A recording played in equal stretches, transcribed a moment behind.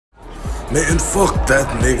Man, fuck that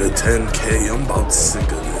nigga 10K. I'm about sick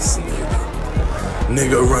of this nigga.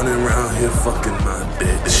 Nigga running around here fucking my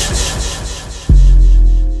bitch.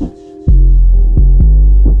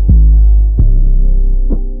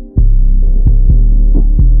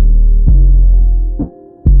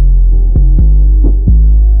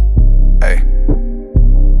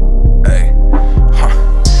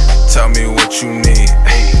 Tell me what you need,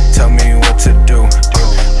 tell me what to do.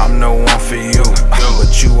 I'm the one for you,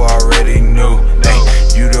 but you already knew.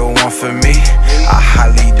 You the one for me, I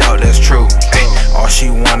highly doubt that's true. All she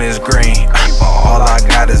want is green, but all I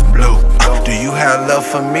got is blue. Do you have love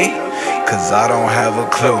for me? Cause I don't have a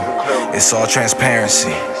clue. It's all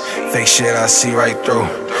transparency, fake shit I see right through.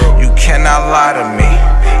 You cannot lie to me,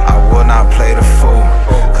 I will not play the fool.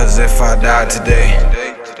 Cause if I die today,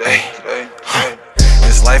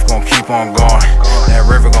 this life gon' keep on going, that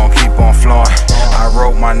river gon' keep on flowing. I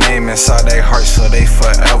wrote my name inside their hearts so they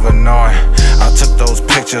forever knowing. I took those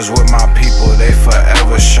pictures with my people, they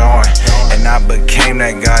forever showing. And I became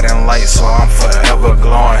that guiding light, so I'm forever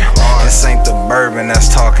glowing. This ain't the bourbon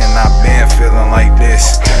that's talking, I've been feeling like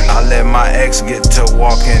this. I let my ex get to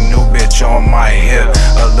walking, new bitch on my hip.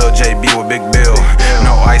 A little JB with big bill,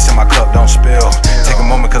 no ice in my cup, don't spill. Take a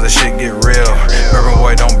moment cause the shit get real. Bourbon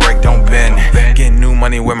boy, don't break, don't bend. Getting new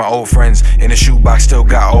money with my old friends. In the shoebox, still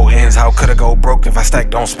got old ends. How could I go broke if I stack,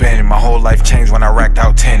 don't spend? My whole life changed when I racked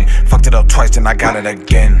out 10. Fucked it up twice, then I got it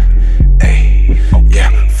again. Yeah,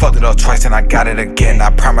 fucked it up twice and I got it again. I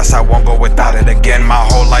promise I won't go without it again. My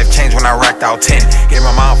whole life changed when I racked out 10. Gave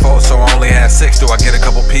my mom 4, so I only had 6. Do I get a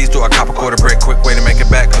couple P's? Do I cop a quarter brick? Quick way to make it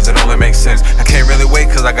back, cause it only makes sense. I can't really wait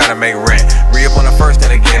cause I gotta make rent. Re-up on the 1st,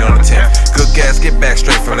 then again on the 10th. Good gas, get back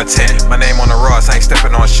straight from the 10. My name on the Ross, I ain't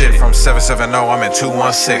stepping on shit. From 770, I'm at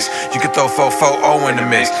 216. You can throw 440 in the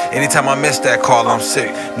mix. Anytime I miss that call, I'm sick.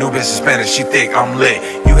 New bitch is Spanish, she thick, I'm lit.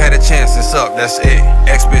 You had a chance, it's up, that's it.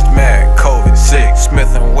 Ex-bitch mad, COVID, sick.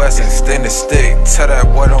 Smith & Wesson, extended stick. Tell that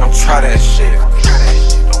boy don't try that shit.